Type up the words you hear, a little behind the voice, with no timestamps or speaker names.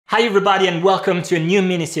Hi everybody and welcome to a new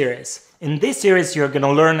mini-series. In this series you're going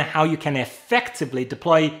to learn how you can effectively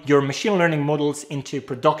deploy your machine learning models into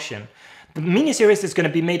production. The mini-series is going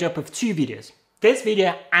to be made up of two videos, this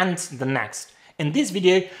video and the next. In this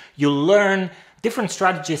video you'll learn different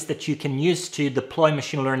strategies that you can use to deploy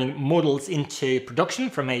machine learning models into production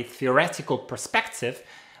from a theoretical perspective.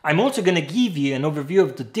 I'm also going to give you an overview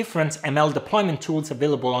of the different ML deployment tools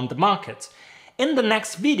available on the market. In the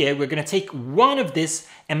next video, we're going to take one of these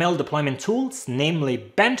ML deployment tools,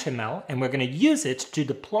 namely BentoML, and we're going to use it to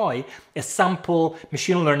deploy a sample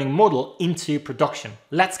machine learning model into production.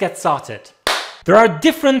 Let's get started. There are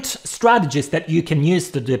different strategies that you can use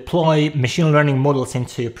to deploy machine learning models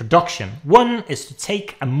into production. One is to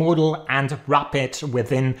take a model and wrap it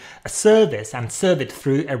within a service and serve it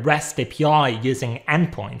through a REST API using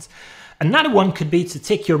endpoints. Another one could be to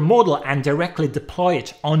take your model and directly deploy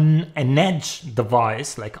it on an edge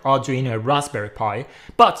device like Arduino or Raspberry Pi.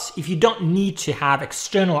 But if you don't need to have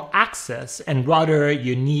external access and rather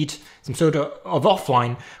you need some sort of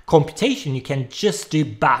offline computation, you can just do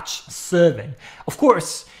batch serving. Of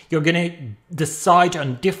course, you're going to decide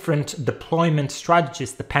on different deployment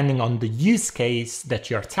strategies depending on the use case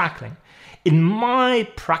that you're tackling. In my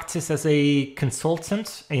practice as a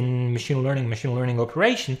consultant in machine learning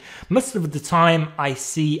operation, most of the time I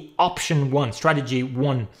see option one, strategy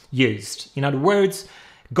one used. In other words,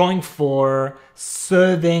 going for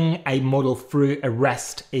serving a model through a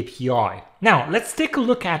REST API. Now, let's take a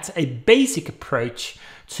look at a basic approach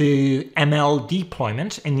to ML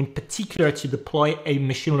deployment, and in particular to deploy a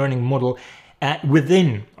machine learning model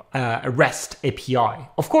within a REST API.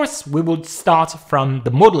 Of course, we would start from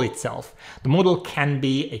the model itself. The model can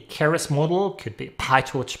be a Keras model, could be a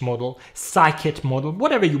PyTorch model, Scikit model,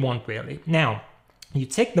 whatever you want really. Now, you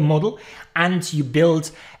take the model and you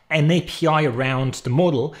build an API around the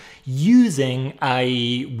model using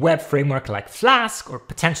a web framework like Flask or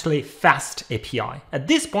potentially Fast API. At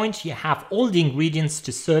this point, you have all the ingredients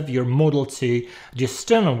to serve your model to the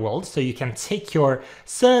external world, so you can take your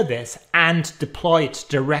service and deploy it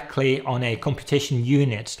directly on a computation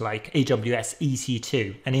unit like AWS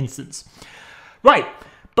EC2, an instance. Right.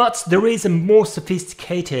 But there is a more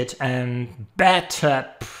sophisticated and better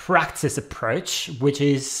practice approach, which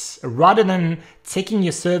is rather than taking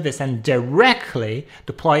your service and directly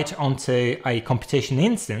deploy it onto a computation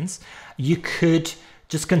instance, you could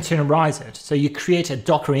just containerize it. So you create a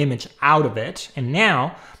Docker image out of it, and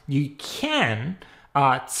now you can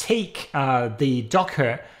take the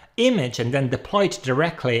Docker image and then deploy it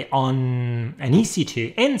directly on an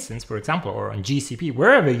EC2 instance, for example, or on GCP,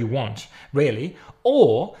 wherever you want, really.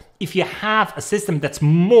 Or if you have a system that's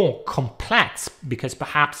more complex, because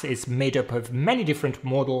perhaps it's made up of many different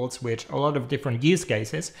models with a lot of different use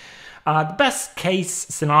cases, the best case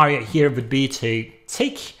scenario here would be to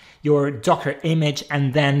take your Docker image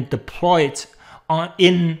and then deploy it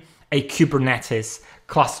in a Kubernetes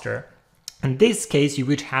cluster. In this case, you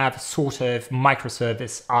would have sort of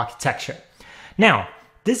microservice architecture. Now,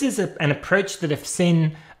 this is an approach that I've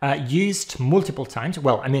seen used multiple times.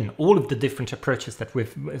 Well, I mean, all of the different approaches that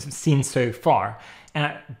we've seen so far.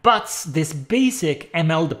 But this basic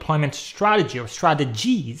ML deployment strategy or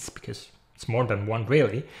strategies, because it's more than one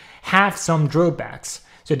really, have some drawbacks.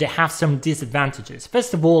 So they have some disadvantages.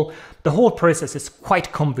 First of all, the whole process is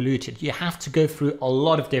quite convoluted. You have to go through a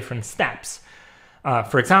lot of different steps.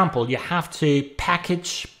 For example, you have to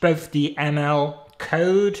package both the ML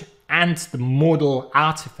code and the model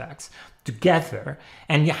artifacts together,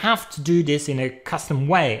 and you have to do this in a custom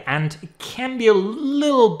way, and it can be a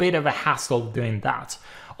little bit of a hassle doing that.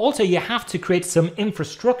 Also, you have to create some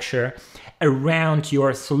infrastructure around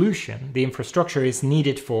your solution. The infrastructure is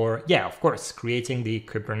needed for, yeah, of course, creating the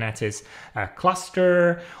Kubernetes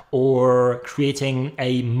cluster or creating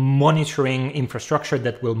a monitoring infrastructure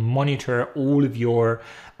that will monitor all of your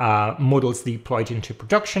models deployed into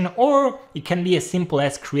production, or it can be as simple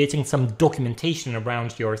as creating some documentation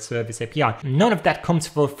around your service API. None of that comes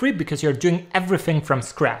for free because you're doing everything from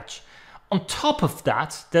scratch. On top of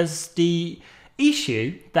that, there's the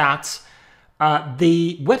issue that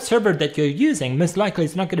the web server that you're using most likely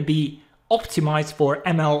is not going to be optimized for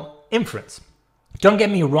ML inference. Don't get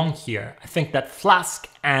me wrong here. I think that Flask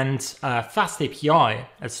and Fast API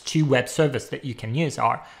as two web servers that you can use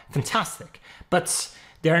are fantastic, but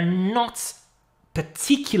they're not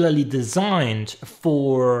particularly designed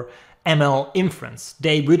for ML inference.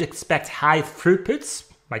 They would expect high throughputs,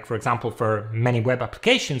 like for example for many web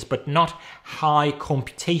applications, but not high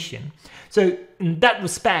computation. So in that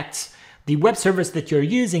respect, the web servers that you're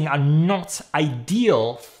using are not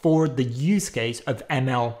ideal for the use case of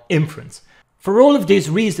ML inference. For all of these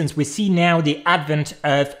reasons, we see now the advent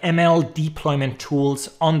of ML deployment tools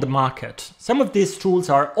on the market. Some of these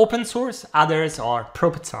tools are open source, others are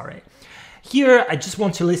proprietary. Here, I just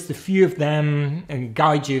want to list a few of them and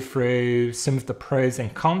guide you through some of the pros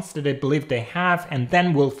and cons that I believe they have, and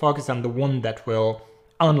then we'll focus on the one that we'll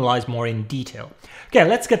analyze more in detail. Okay,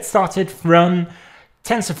 let's get started from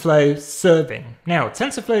TensorFlow Serving. Now,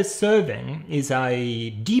 TensorFlow Serving is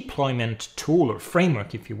a deployment tool or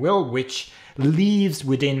framework, if you will, which lives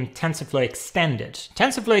within TensorFlow Extended.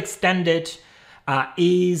 TensorFlow Extended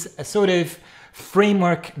is a sort of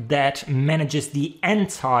framework that manages the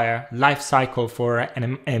entire life cycle for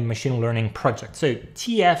a machine learning project. So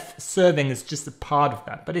TF Serving is just a part of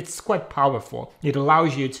that, but it's quite powerful. It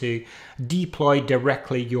allows you to deploy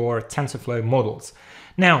directly your TensorFlow models.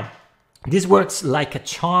 Now, this works like a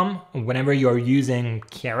charm whenever you're using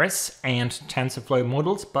Keras and TensorFlow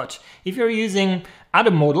models, but if you're using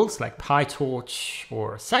other models like PyTorch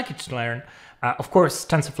or Scikit-learn, of course,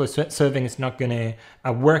 TensorFlow Serving is not going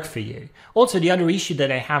to work for you. Also, the other issue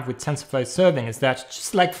that I have with TensorFlow Serving is that,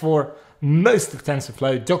 just like for most of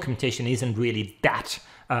TensorFlow, documentation isn't really that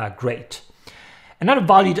great. Another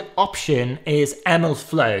valued option is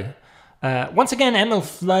MLFlow. Once again,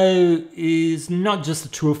 MLFlow is not just a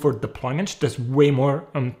tool for deployment, there's way more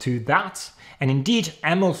to that. And indeed,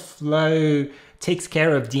 MLFlow takes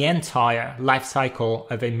care of the entire life cycle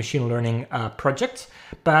of a machine learning project,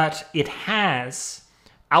 but it has,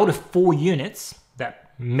 out of 4 units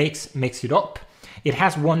that makes it up, it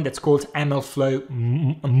has one that's called MLFlow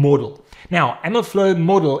Model. Now, MLFlow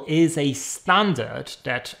Model is a standard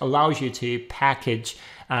that allows you to package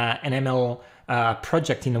an ML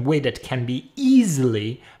project in a way that can be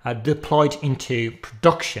easily deployed into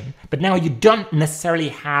production. But now you don't necessarily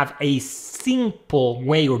have a simple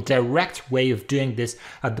way or direct way of doing this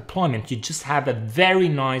deployment. You just have a very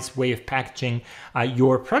nice way of packaging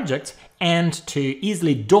your project and to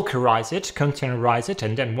easily Dockerize it, containerize it,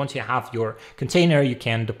 and then once you have your container, you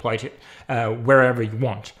can deploy it wherever you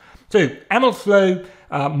want. So MLFlow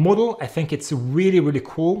Model, I think it's really, really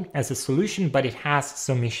cool as a solution, but it has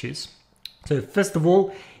some issues. So first of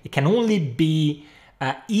all, it can only be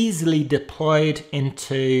easily deployed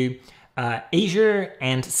into Azure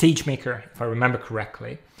and SageMaker, if I remember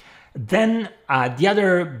correctly. Then the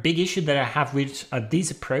other big issue that I have with this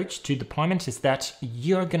approach to deployment is that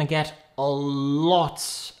you're going to get a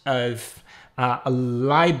lot of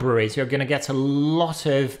libraries. You're going to get a lot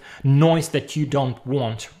of noise that you don't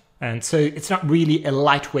want. And so it's not really a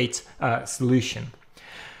lightweight solution.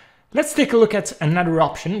 Let's take a look at another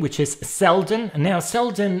option, which is Seldon. Now,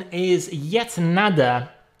 Seldon is yet another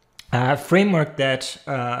framework that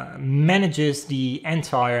manages the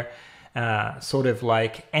entire sort of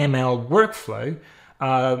like ML workflow.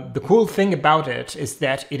 The cool thing about it is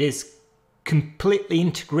that it is completely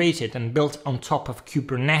integrated and built on top of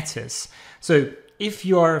Kubernetes. So if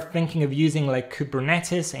you're thinking of using like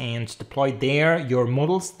Kubernetes and deploy there your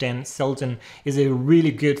models, then Seldon is a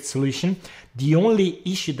really good solution. The only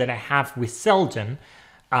issue that I have with Seldon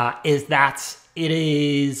is that it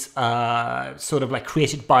is sort of like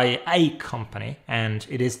created by a company and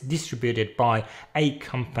it is distributed by a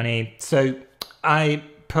company. So I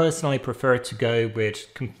personally prefer to go with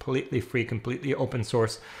completely free, completely open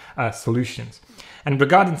source solutions. And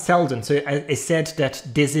regarding Seldon, so I said that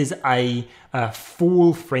this is a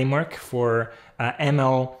full framework for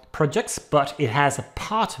ML projects, but it has a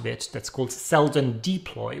part of it that's called Seldon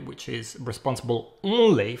Deploy, which is responsible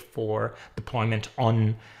only for deployment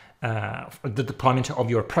on the deployment of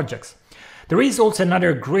your projects. There is also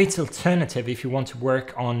another great alternative if you want to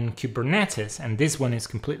work on Kubernetes, and this one is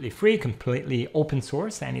completely free, completely open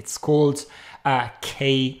source, and it's called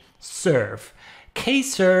KServe.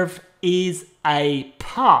 KServe is a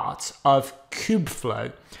part of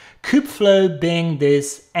Kubeflow. Kubeflow being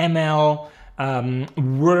this ML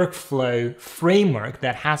workflow framework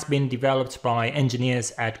that has been developed by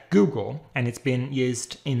engineers at Google, and it's been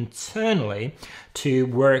used internally to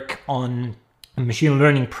work on machine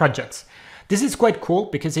learning projects. This is quite cool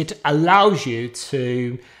because it allows you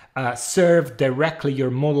to serve directly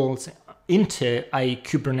your models into a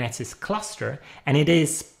Kubernetes cluster, and it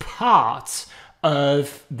is part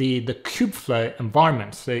of the Kubeflow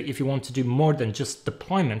environment. So if you want to do more than just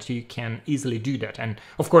deployment, you can easily do that. And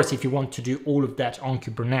of course, if you want to do all of that on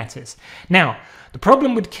Kubernetes. Now, the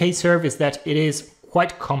problem with KServe is that it is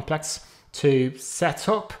quite complex to set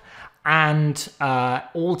up, and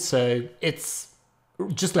also it's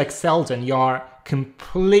just like Seldon, you are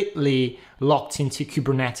completely locked into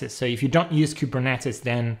Kubernetes. So if you don't use Kubernetes,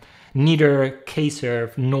 then neither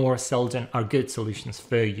KServe nor Seldon are good solutions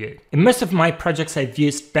for you. In most of my projects, I've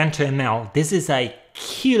used BentoML. This is a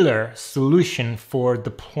killer solution for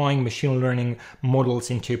deploying machine learning models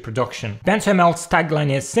into production. BentoML's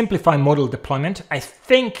tagline is simplify model deployment. I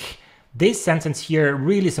think this sentence here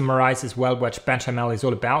really summarizes well what BentoML is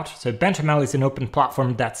all about. So BentoML is an open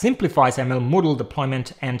platform that simplifies ML model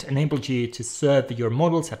deployment and enables you to serve your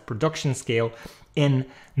models at production scale in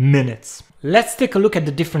minutes. Let's take a look at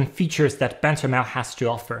the different features that BentoML has to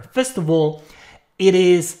offer. First of all, it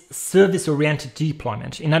is service-oriented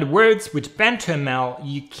deployment. In other words, with BentoML,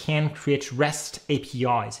 you can create REST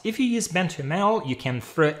APIs. If you use BentoML, you can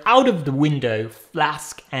throw out of the window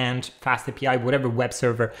Flask and Fast API, whatever web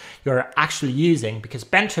server you're actually using, because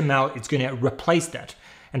BentoML is going to replace that.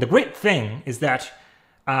 And the great thing is that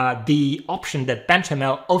the option that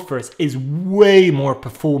BentoML offers is way more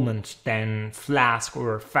performant than Flask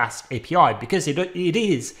or Fast API because it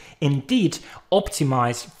is indeed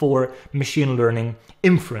optimized for machine learning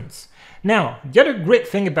inference. Now, the other great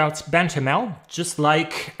thing about BentoML, just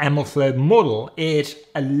like MLFlow Model, it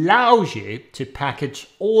allows you to package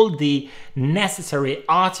all the necessary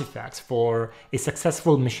artifacts for a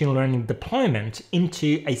successful machine learning deployment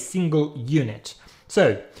into a single unit.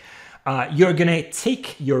 So, you're going to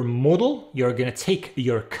take your model, you're going to take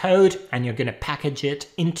your code, and you're going to package it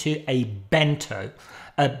into a bento.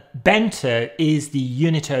 A bento is the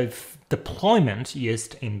unit of deployment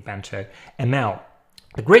used in BentoML.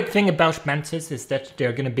 The great thing about bentos is that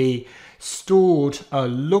they're going to be stored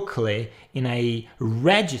locally in a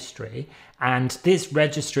registry, and this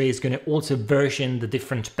registry is going to also version the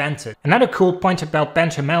different bentos. Another cool point about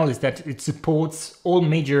BentoML is that it supports all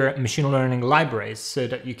major machine learning libraries so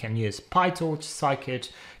that you can use PyTorch, Scikit,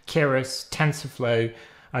 Keras, TensorFlow.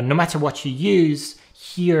 No matter what you use,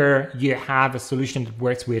 here you have a solution that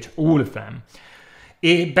works with all of them.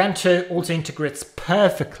 Bento also integrates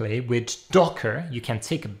perfectly with Docker. You can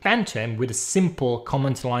take a BentoM with a simple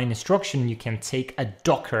command line instruction. You can take a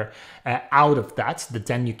Docker out of that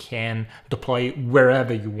then you can deploy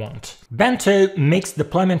wherever you want. Bento makes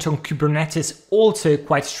deployment on Kubernetes also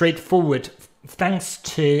quite straightforward thanks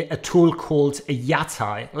to a tool called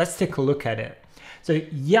Yatai. Let's take a look at it. So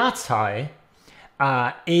Yatai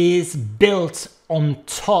is built on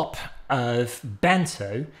top of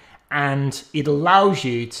Bento, and it allows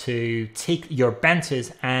you to take your bentos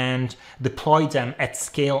and deploy them at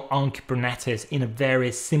scale on Kubernetes in a very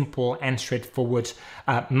simple and straightforward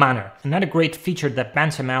manner. Another great feature that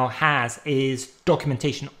BentoML has is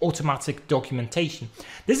documentation, automatic documentation.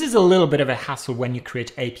 This is a little bit of a hassle when you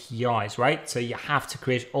create APIs, right? So you have to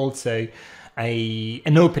create also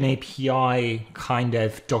an open API kind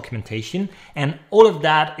of documentation, and all of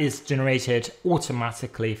that is generated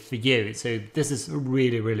automatically for you. So this is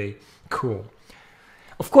really, really cool.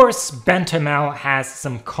 Of course, BentoML has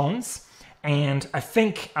some cons, and I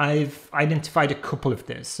think I've identified a couple of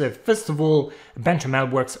those. So first of all,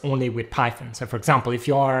 BentoML works only with Python. So for example, if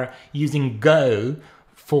you are using Go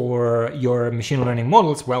for your machine learning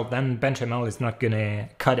models, well, then BentoML is not going to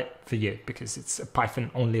cut it for you because it's a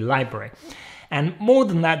Python-only library. And more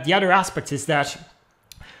than that, the other aspect is that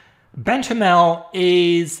BentoML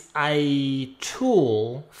is a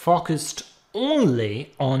tool focused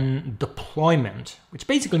only on deployment, which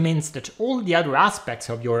basically means that all the other aspects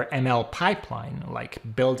of your ML pipeline, like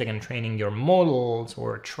building and training your models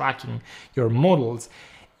or tracking your models,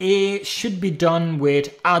 it should be done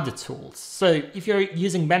with other tools. So if you're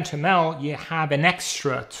using BentoML, you have an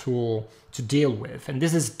extra tool to deal with. And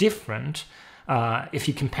this is different if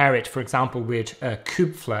you compare it, for example, with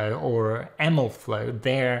Kubeflow or MLFlow.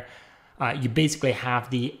 There, you basically have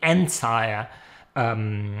the entire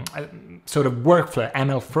sort of workflow,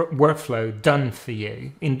 ML workflow done for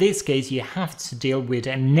you. In this case, you have to deal with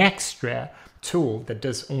an extra tool that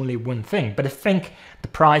does only one thing. But I think the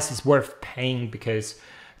price is worth paying because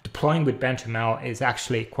deploying with BentoML is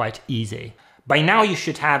actually quite easy. By now, you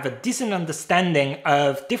should have a decent understanding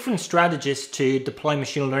of different strategies to deploy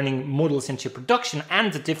machine learning models into production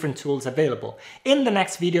and the different tools available. In the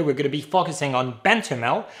next video, we're going to be focusing on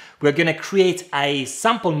BentoML. We're going to create a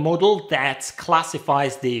sample model that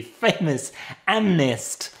classifies the famous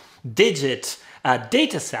MNIST digit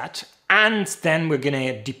dataset, and then we're going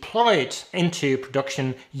to deploy it into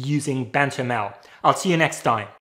production using BentoML. I'll see you next time.